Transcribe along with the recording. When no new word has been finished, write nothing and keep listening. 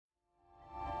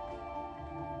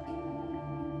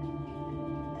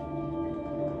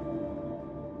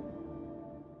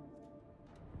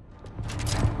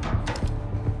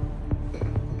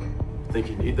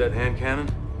Think you need that hand cannon?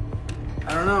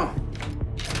 I don't know.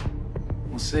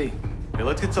 We'll see. Hey,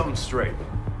 let's get something straight.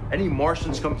 Any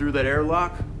Martians come through that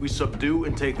airlock, we subdue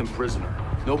and take them prisoner.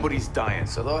 Nobody's dying.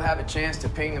 So they'll have a chance to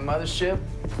ping the mothership?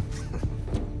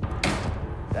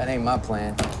 That ain't my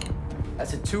plan.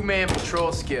 That's a two-man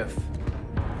patrol skiff.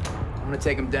 I'm gonna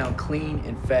take them down clean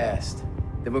and fast.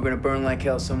 Then we're gonna burn like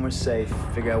hell somewhere safe,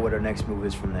 figure out what our next move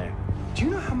is from there. Do you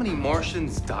know how many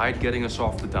Martians died getting us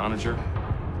off the Doniger?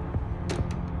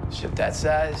 Ship that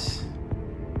size,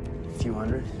 a few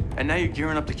hundred. And now you're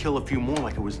gearing up to kill a few more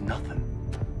like it was nothing.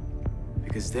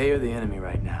 Because they are the enemy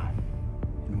right now,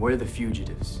 and we're the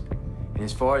fugitives. And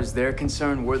as far as they're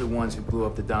concerned, we're the ones who blew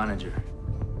up the Doniger.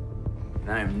 And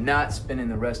I am not spending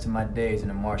the rest of my days in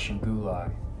a Martian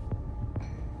gulag.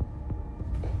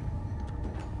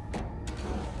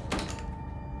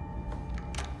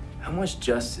 How much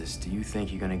justice do you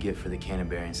think you're gonna get for the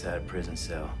Canterbury inside a prison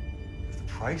cell? If the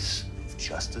price of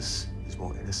justice is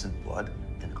more innocent blood,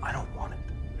 then I don't want it.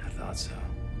 I thought so.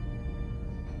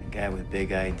 A guy with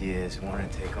big ideas wanting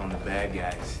to take on the bad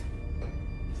guys.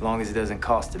 As long as it doesn't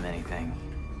cost him anything.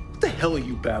 What the hell are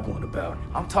you babbling about?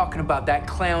 I'm talking about that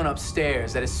clown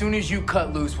upstairs that as soon as you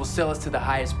cut loose will sell us to the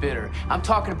highest bidder. I'm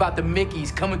talking about the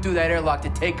Mickeys coming through that airlock to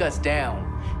take us down.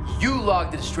 You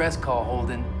logged the distress call,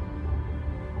 Holden.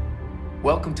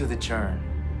 Welcome to the churn.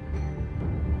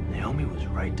 Naomi was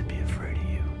right to be afraid of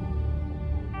you.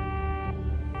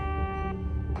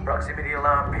 Proximity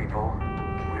alarm, people.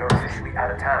 We are officially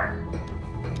out of time.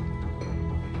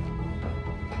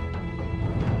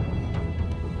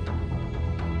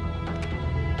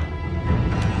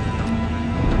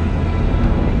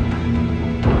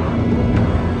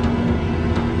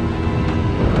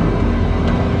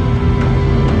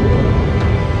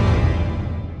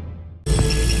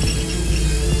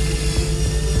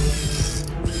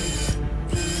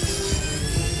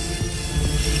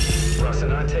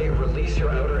 Rocinante, release your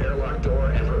outer airlock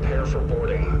door and prepare for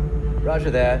boarding.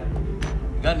 Roger that.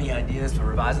 You got any ideas for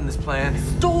revising this plan?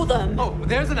 Stole them! Oh,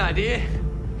 there's an idea.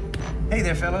 Hey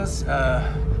there, fellas.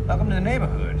 Welcome to the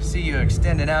neighborhood. See you're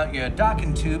extending out your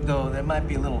docking tube, though there might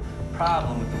be a little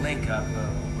problem with the link-up.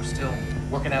 We're still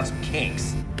working out some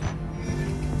kinks.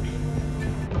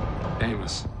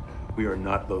 Amos, we are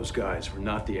not those guys. We're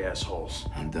not the assholes.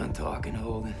 I'm done talking,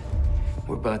 Holden.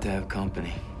 We're about to have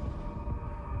company.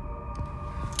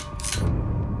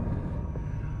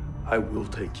 I will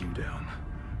take you down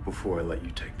before I let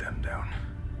you take them down.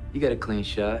 You got a clean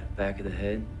shot, back of the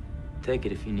head. Take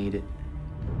it if you need it.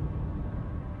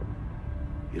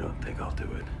 You don't think I'll do it?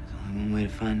 There's only one way to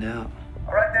find out.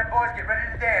 All right then, boys, get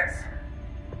ready to dance.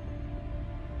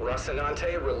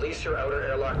 Rocinante, release your outer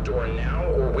airlock door now,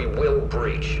 or we will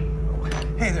breach.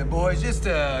 Hey there, boys. Just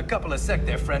a couple of sec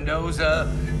there, friendos.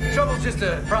 Trouble's just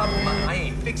a problem I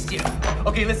ain't fixed yet.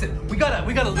 Okay, listen. We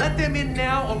gotta let them in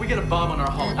now, or we get a bomb on our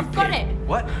hull. I've got it.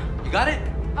 What? You got it?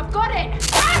 I've got it!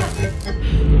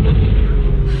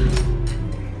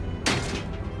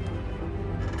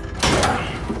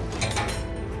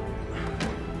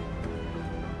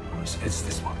 It's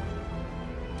this one.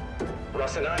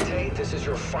 Rocinante, this is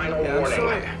your final Yeah,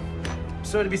 warning. I'm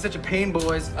sorry to be such a pain,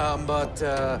 boys, but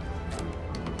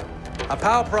our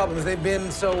power problems, they've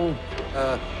been so,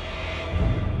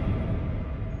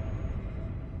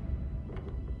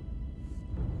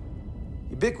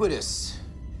 ubiquitous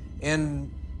and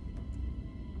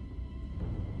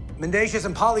mendacious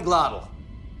and polyglottal.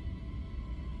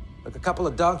 Like a couple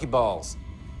of donkey balls.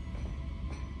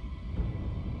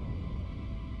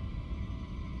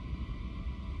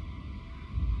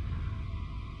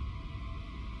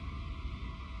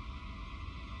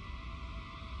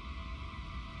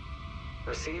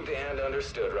 Received and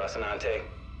understood, Rocinante.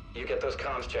 You get those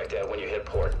comms checked out when you hit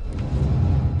port.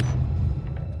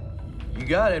 You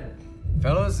got it,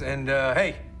 fellas, and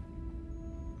hey,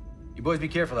 you boys be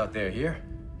careful out there, here?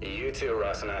 You too,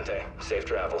 Rocinante. Safe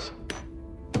travels.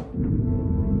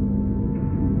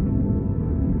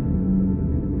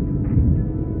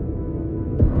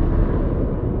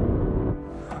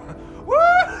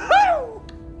 Woo-hoo!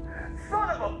 Son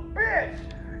of a bitch!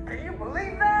 Can you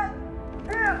believe that?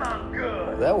 Damn, I'm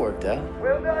good. That worked out.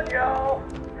 Well done, y'all.